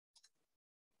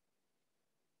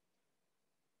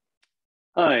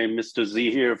Hi, Mr. Z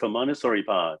here from Montessori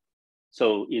Pod.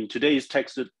 So in today's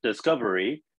text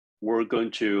discovery, we're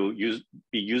going to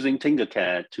be using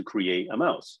Tinkercad to create a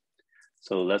mouse.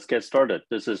 So let's get started.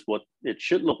 This is what it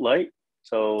should look like.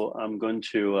 So I'm going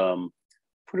to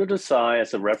put it aside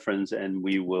as a reference and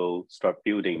we will start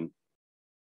building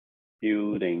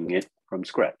it from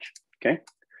scratch, okay?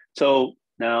 So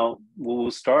now we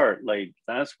will start like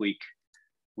last week,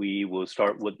 we will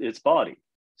start with its body.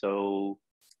 So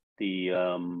the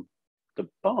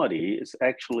body is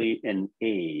actually an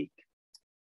egg.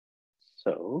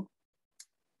 So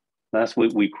last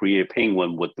week we created a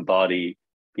penguin with the body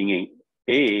being an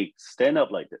egg, stand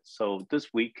up like this. So this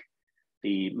week,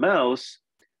 the mouse,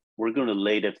 we're going to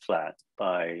lay it flat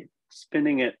by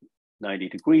spinning it 90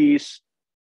 degrees,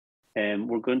 and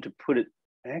we're going to put it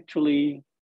actually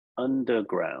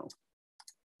underground,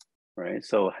 right?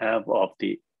 So half of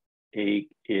the egg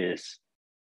is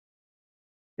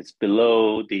it's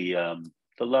below the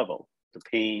level, the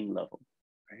pane level,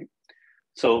 right?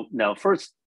 So now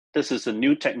first, this is a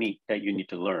new technique that you need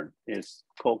to learn. It's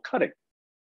called cutting.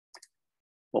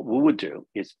 What we would do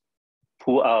is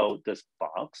pull out this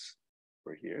box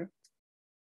over here,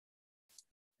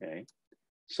 okay?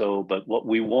 So, but what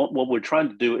we're trying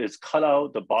to do is cut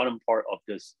out the bottom part of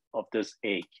this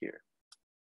egg here.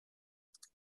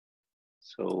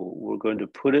 So we're going to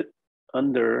put it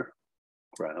underground,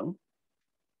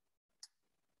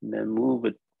 and then move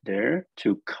it there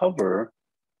to cover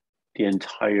the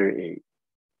entire egg.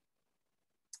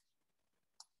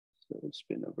 So let's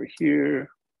spin over here.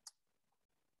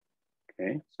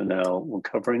 Okay, so now we're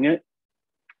covering it.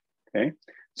 Okay,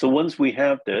 so once we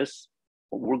have this,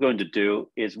 what we're going to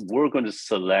do is we're going to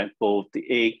select both the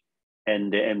egg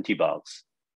and the empty box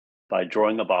by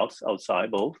drawing a box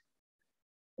outside both,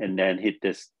 and then hit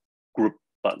this group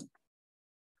button.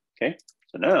 Okay,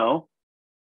 so now,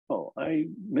 oh, I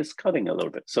missed cutting a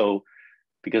little bit. So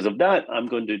because of that, I'm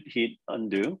going to hit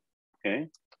undo. Okay,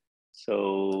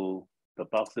 so the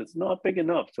box is not big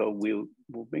enough, so we'll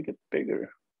make it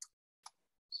bigger.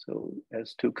 So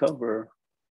as to cover,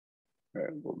 all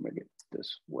right, we'll make it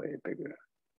this way bigger.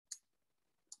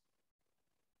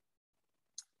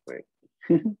 Wait.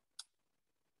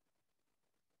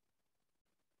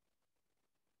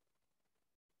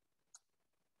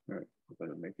 All right, we're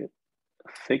going to make it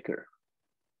thicker.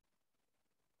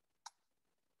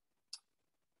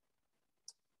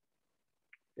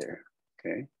 There,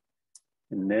 okay.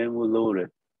 And then we'll load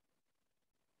it.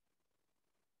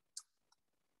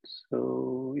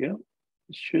 So yeah,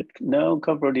 it should now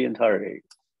cover the entire egg.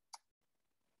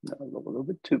 Now a little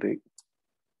bit too big.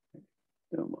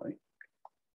 Never mind.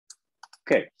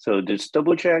 Okay, so this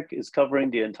double check is covering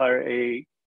the entire egg.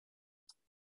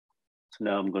 So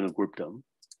now I'm going to group them.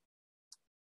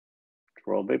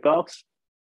 Draw a big box,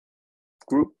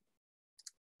 group.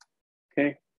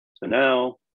 Okay, so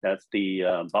now that's the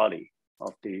body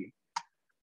of the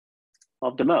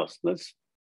mouse. Let's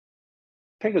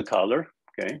pick a color.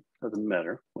 Okay, doesn't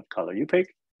matter what color you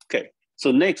pick. Okay,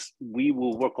 so next we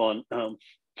will work on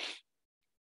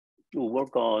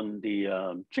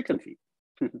the chicken feet.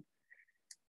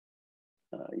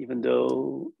 Even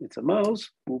though it's a mouse,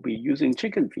 we'll be using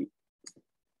chicken feet.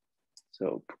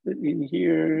 So put it in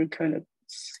here, kind of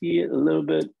see it a little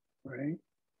bit, right?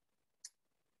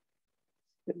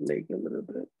 The leg a little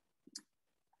bit.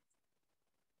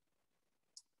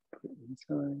 Put it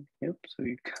inside. Yep, so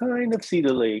you kind of see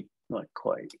the leg, not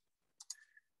quite.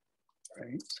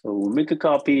 Right, so we'll make a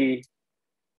copy,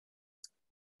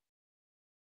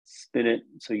 spin it.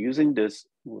 So using this,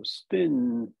 we'll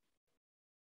spin,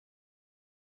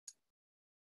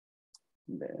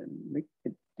 and then make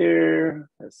it there.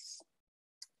 That's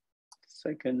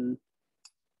second.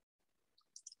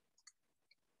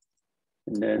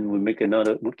 And then we make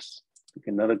another, make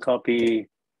another copy.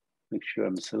 Make sure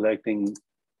I'm selecting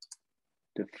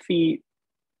the feet.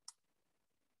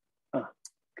 Ah,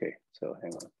 okay, so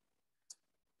hang on.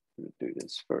 We'll do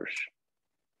this first.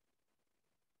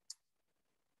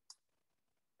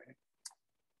 Okay.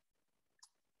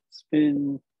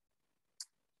 Spin.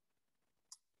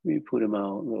 We put them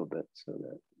out a little bit so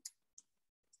that,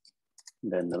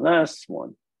 and then the last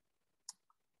one,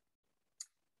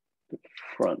 the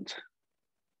front.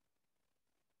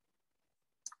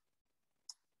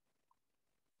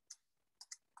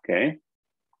 Okay.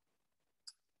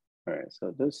 All right,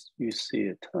 so this, you see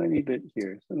a tiny bit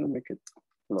here. So I'm gonna make it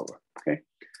lower, okay?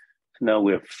 So now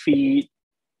we have feet.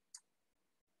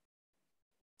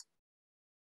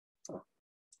 Oh.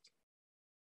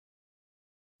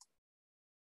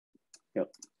 Yep,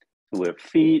 so we have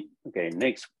feet. Okay,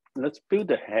 next, let's build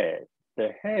the head.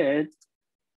 The head,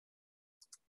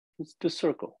 It's the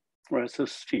circle, or it's a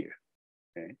sphere.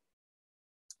 Okay.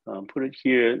 Put it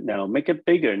here. Now make it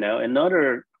bigger. Now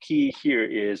another key here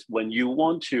is when you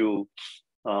want to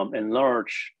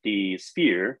enlarge the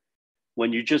sphere,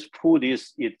 when you just pull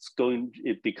this,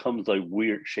 it becomes like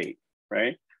weird shape,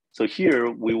 right? So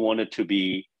here we want it to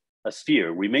be a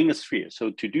sphere, remain a sphere.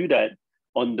 So to do that,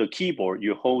 on the keyboard,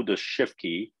 you hold the shift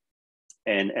key.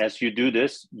 And as you do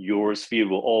this, your sphere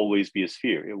will always be a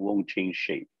sphere. It won't change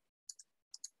shape.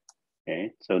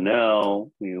 Okay, so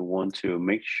now we want to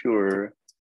make sure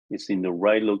it's in the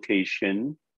right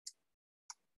location.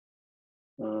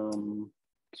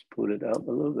 Let's put it out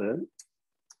a little bit,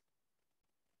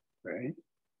 right?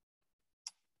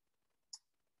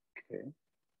 Okay,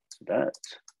 so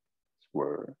that's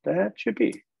where that should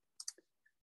be.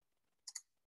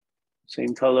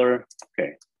 Same color.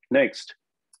 Okay, next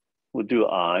we'll do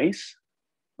eyes.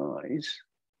 Eyes.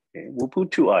 Okay, we'll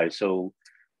put 2 eyes, so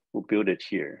we'll build it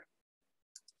here.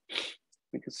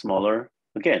 Make it smaller.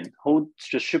 Again, hold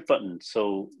the shift button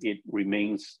so it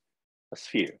remains a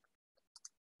sphere.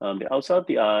 The outside of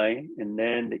the eye and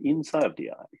then the inside of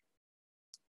the eye.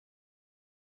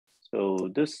 So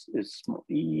this is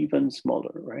even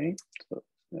smaller, right? So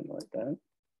like that.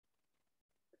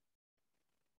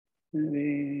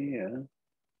 Maybe, yeah,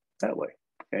 that way,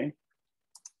 okay?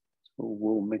 So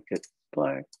we'll make it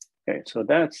black. Okay, so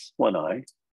that's 1 eye.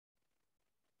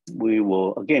 We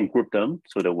will, again, group them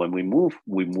so that when we move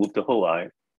the whole eye.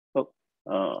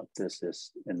 Oh, this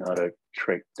is another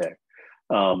trick there.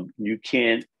 You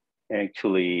can't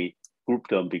actually group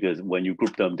them because when you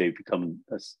group them, they become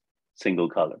a single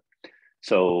color.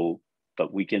 So,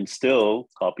 but we can still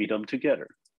copy them together.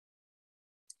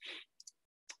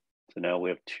 So now we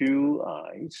have 2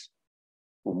 eyes.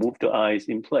 We'll move the eyes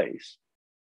in place.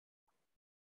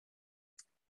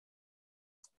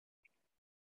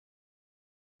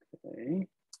 Okay.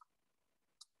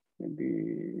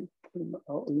 Maybe put them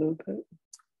out a little bit.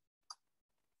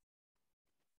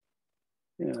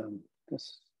 Yeah,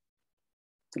 this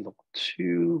doesn't look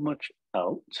too much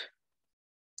out.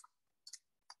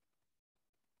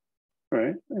 All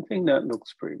right, I think that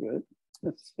looks pretty good.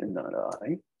 That's another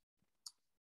eye.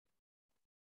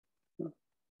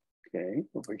 Okay,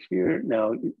 over here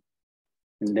now, and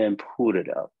then pull it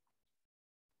up.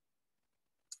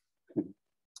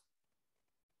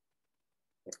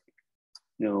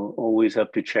 You know, always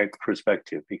have to check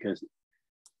perspective because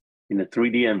in a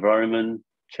 3D environment,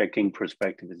 checking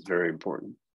perspective is very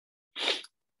important.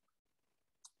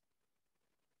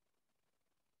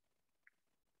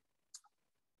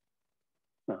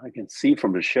 Now I can see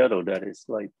from the shadow that it's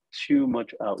like too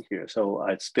much out here. So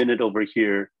I spin it over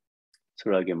here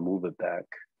so that I can move it back.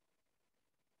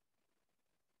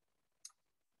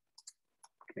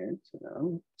 Okay, so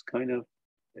now it's kind of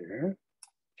there.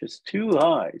 Just too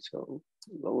high, so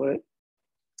lower it.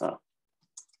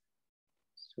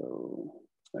 So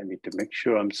I need to make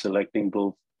sure I'm selecting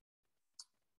both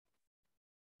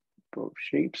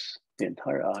shapes, the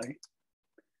entire eye.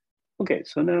 Okay,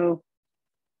 so now,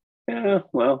 yeah,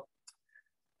 well,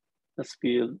 let's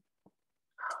feel.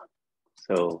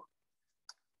 So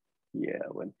yeah,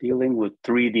 when dealing with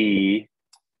 3D,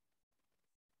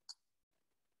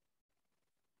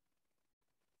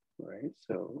 right?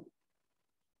 So,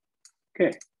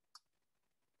 okay,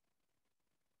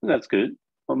 that's good.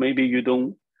 Or maybe you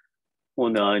don't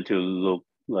want the eye to look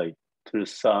like to the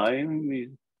side.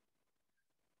 Maybe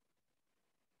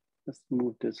let's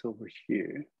move this over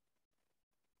here.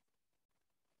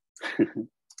 All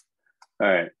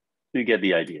right, you get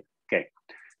the idea. Okay,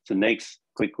 so next,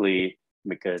 quickly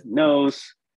make a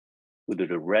nose. We'll do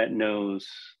the red nose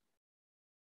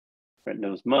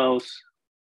mouse.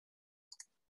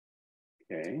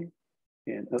 Okay,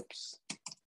 and oops.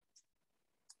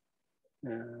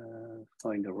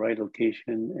 Find the right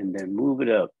location and then move it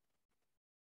up.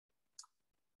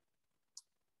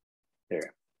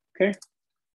 There, okay.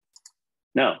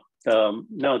 Now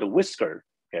the whisker,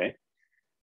 okay.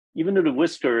 Even though the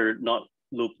whisker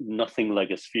look nothing like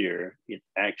a sphere, it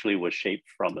actually was shaped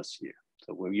from a sphere.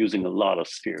 So we're using a lot of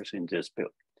spheres in this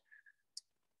build.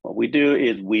 What we do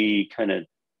is we kind of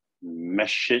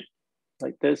mesh it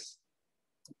like this,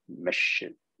 mesh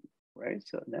it, right?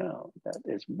 So now that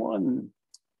is one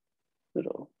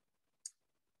little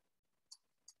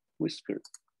whisker,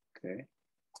 okay.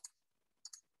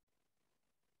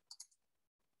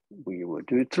 We will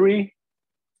do 3.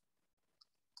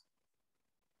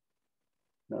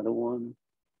 Another one.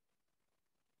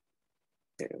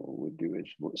 Okay, what we'll do is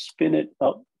we'll spin it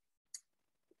up,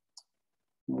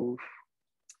 move.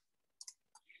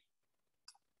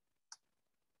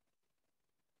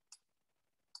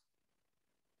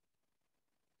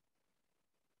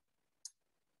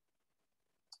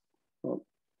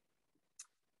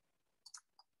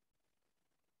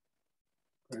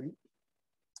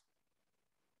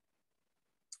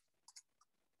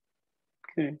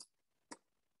 Okay.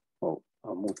 Oh,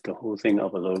 I'll move the whole thing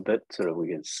up a little bit so that we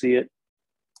can see it.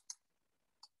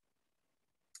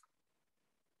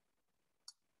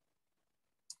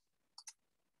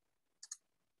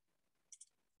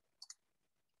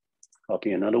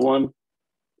 Copy another one.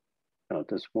 Now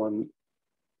this one.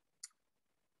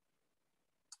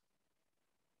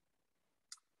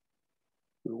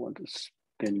 We want to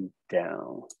spin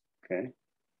down, okay?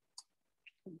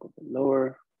 A little bit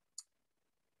lower.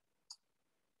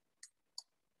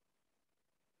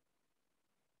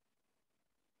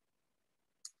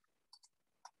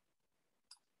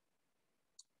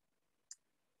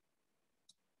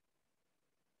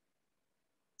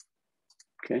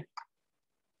 Okay.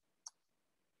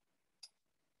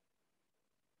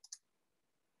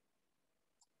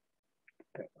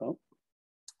 Oh.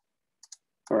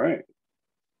 All right.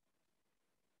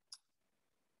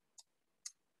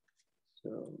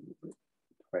 So,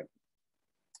 right.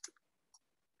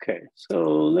 Okay,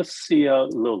 so let's see how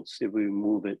it looks if we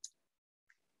move it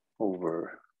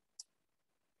over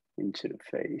into the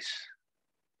face.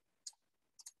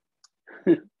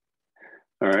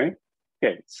 All right.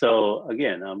 Okay, so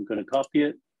again, I'm going to copy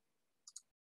it.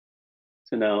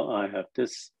 So now I have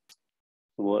this.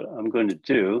 What I'm going to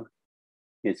do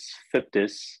is flip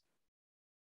this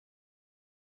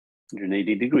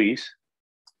 180 degrees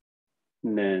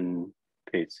and then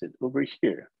paste it over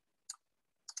here.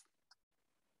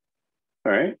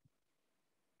 All right.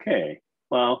 Okay.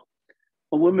 Well,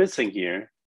 what we're missing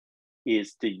here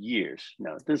is the years.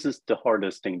 Now, this is the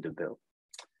hardest thing to build.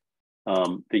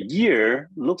 The year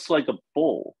looks like a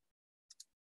bowl,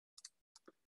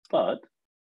 but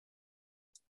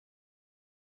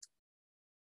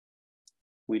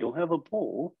we don't have a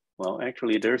bowl. Well,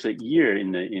 actually, there's a year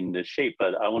in the shape,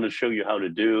 but I want to show you how to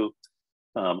do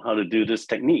this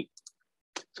technique.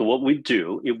 So what we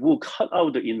do, it will cut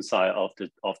out the inside of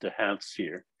the half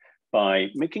sphere by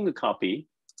making a copy,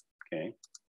 okay,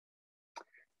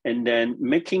 and then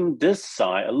making this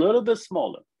side a little bit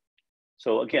smaller.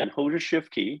 So again, hold the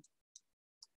Shift key,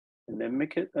 and then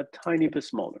make it a tiny bit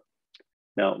smaller.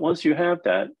 Now, once you have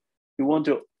that, you want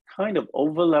to kind of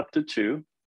overlap the two.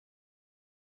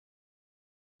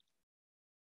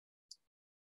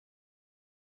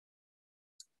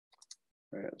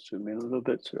 All right, zoom in a little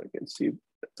bit so I can see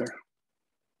better.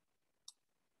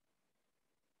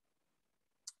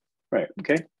 Right,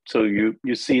 okay. So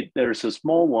you see there's a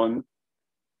small one,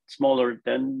 smaller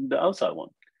than the outside one.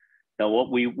 Now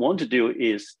what we want to do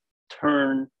is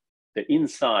turn the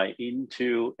inside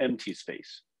into empty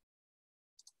space.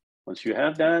 Once you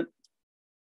have that,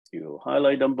 you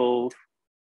highlight them both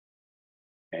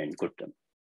and group them.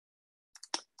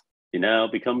 It now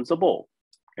becomes a bowl,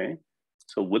 okay?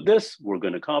 So with this, we're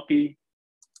gonna copy.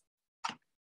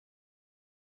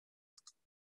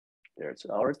 There's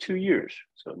our 2 years.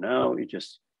 So now we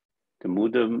just to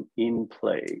move them in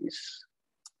place.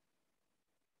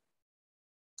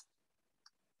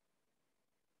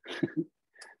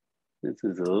 This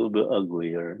is a little bit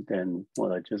uglier than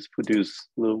what I just produced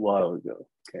a little while ago,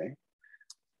 okay?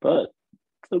 But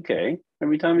it's okay,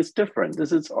 every time it's different.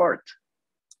 This is art.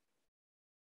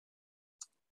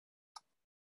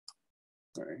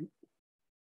 All right.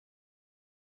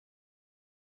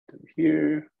 Over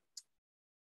here.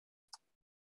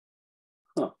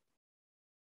 Huh.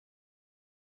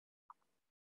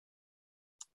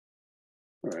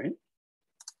 All right.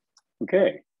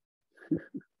 Okay.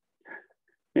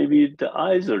 Maybe the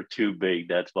eyes are too big.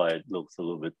 That's why it looks a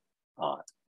little bit odd,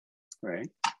 right?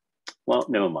 Well,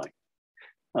 never mind.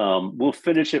 We'll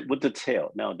finish it with the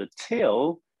tail. Now the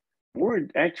tail, we're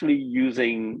actually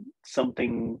using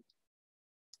something,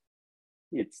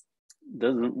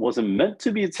 wasn't meant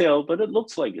to be a tail, but it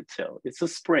looks like a tail. It's a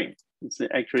spring. It's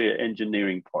actually an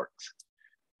engineering part.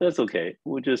 That's okay.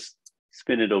 We'll just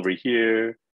spin it over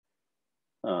here.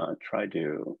 Try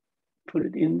to put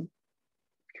it in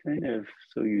kind of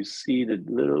so you see the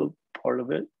little part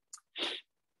of it,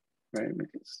 right?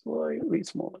 Make it slightly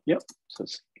smaller. Yep. So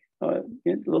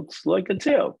it looks like a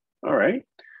tail. All right.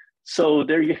 So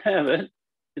there you have it.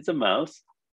 It's a mouse.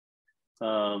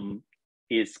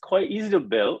 It's quite easy to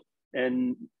build.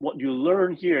 And what you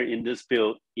learn here in this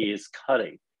build is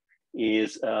cutting,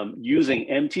 is using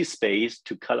empty space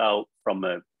to cut out from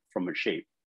a shape.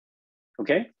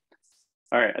 Okay.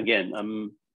 All right. Again,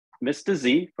 I'm Mr.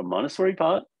 Z from Montessori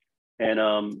Pod,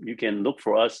 and you can look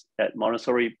for us at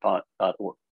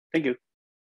montessoripod.org. Thank you.